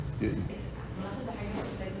ملاحظة حاجة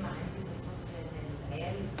بتتكلم عندي في الفصل إن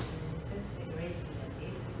العيال من فيرست جريد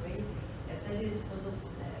لإيث جريد ابتدوا يدخلوا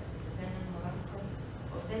في سن المراهقة،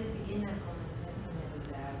 وابتدت تجينا كومنتات من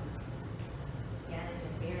يعني من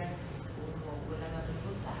البيرنتس، ولما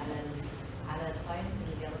بنبص على الساينس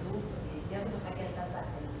اللي بياخدوا حاجة تبع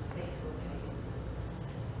السكس والحاجات دي.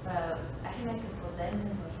 فاحنا كفضان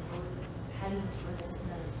المفروض هل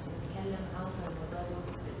بدنا نتكلم عن الموضوع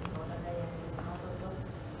ده يعني نحافظ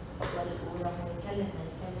ولو هنتكلم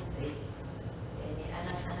في ايه؟ يعني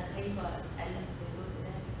انا خايفه المس الجزء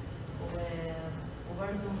ده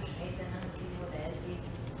وبرضه مش عايزه ان انا اسيبه لعيالي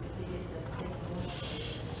تبتدي تفكر.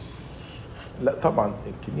 لا طبعا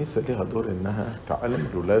الكنيسه ليها دور انها تعلم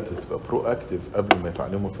الولاد تبقى برو اكتيف قبل ما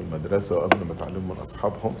يتعلموا في المدرسه وقبل ما يتعلموا من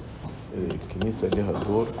اصحابهم. الكنيسه ليها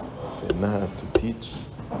دور في انها تتيتش،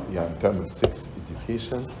 يعني تعمل سكس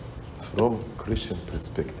education from Christian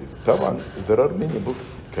perspective. طبعا there are many books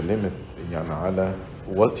اتكلمت يعني على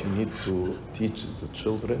what you need to teach the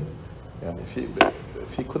children. يعني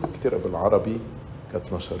في كتب كتيرة بالعربي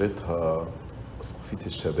كانت نشرتها صفية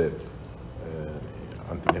الشباب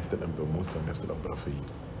عند نيافة الأنبا موسى ونيافة الأنبا رفاعيل،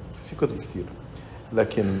 في كتب كتير.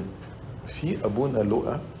 لكن في أبونا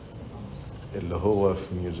لوقا اللي هو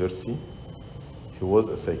في نيوجيرسي، he was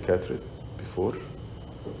a psychiatrist before،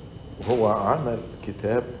 وهو عمل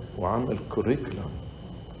كتاب وعمل curriculum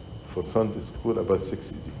for Sunday school about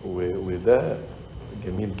sex education، وده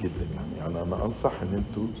جميل جدا. يعني أنا أنصح إن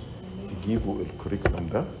أنتوا تجيبوا الكوريكولم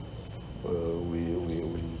ده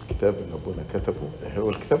والكتاب اللي أبونا كتبه. هو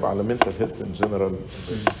الكتاب على mental health in general،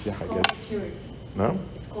 بس في حاجات. نعم؟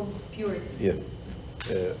 It's called Purity. Yes.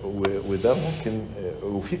 وده ممكن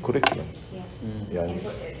وفي كوريكولم يعني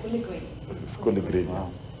كل جريد في كل جريد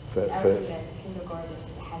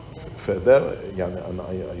فده يعني أنا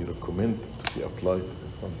I recommend to be applied in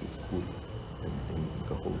Sunday school in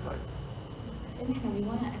the whole life. And we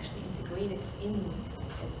want to actually integrate it in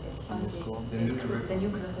the new curriculum.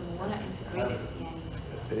 We want to integrate it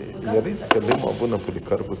يعني. يا ريت تكلموا ابونا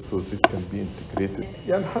بوليكاربوس so this can be integrated،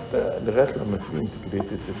 يعني حتى لغايه لما تبقى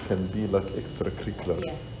integrated it can be like extra curricular.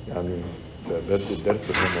 يعني ده الدرس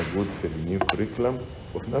اللي موجود في النيو curriculum،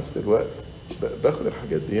 وفي نفس الوقت باخد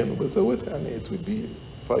الحاجات دي وبزودها، يعني it will be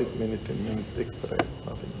 5 minutes 10 minutes extra.